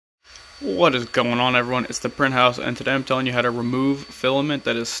What is going on, everyone? It's the Print House, and today I'm telling you how to remove filament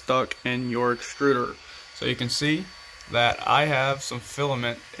that is stuck in your extruder. So you can see that I have some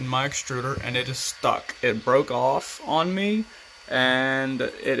filament in my extruder and it is stuck. It broke off on me and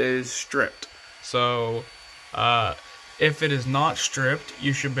it is stripped. So if it is not stripped,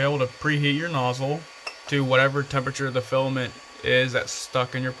 you should be able to preheat your nozzle to whatever temperature the filament is that's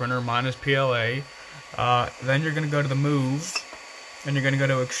stuck in your printer. Mine is PLA. Then you're going to go to the move, and you're going to go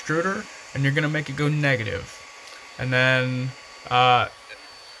to extruder, and you're going to make it go negative. And then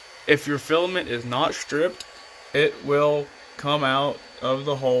if your filament is not stripped, it will come out of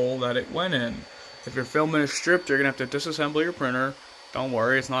the hole that it went in. If your filament is stripped, you're going to have to disassemble your printer. Don't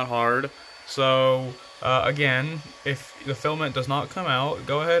worry, it's not hard. So again, if the filament does not come out,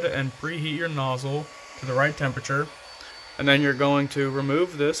 go ahead and preheat your nozzle to the right temperature, and then you're going to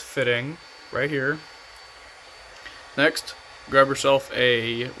remove this fitting right here. Next, grab yourself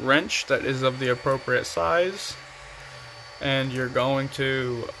a wrench that is of the appropriate size, and you're going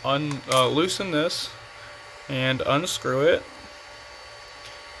to loosen this and unscrew it,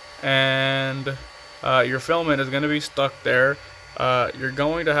 and your filament is going to be stuck there. You're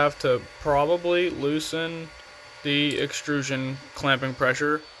going to have to probably loosen the extrusion clamping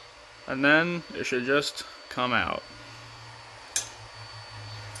pressure, and then it should just come out.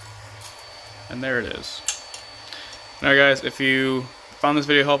 And there it is. Alright guys, if you found this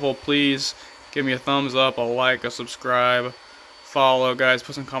video helpful, please give me a thumbs up, a like, a subscribe, follow guys,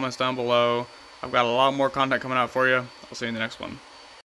 put some comments down below. I've got a lot more content coming out for you. I'll see you in the next one.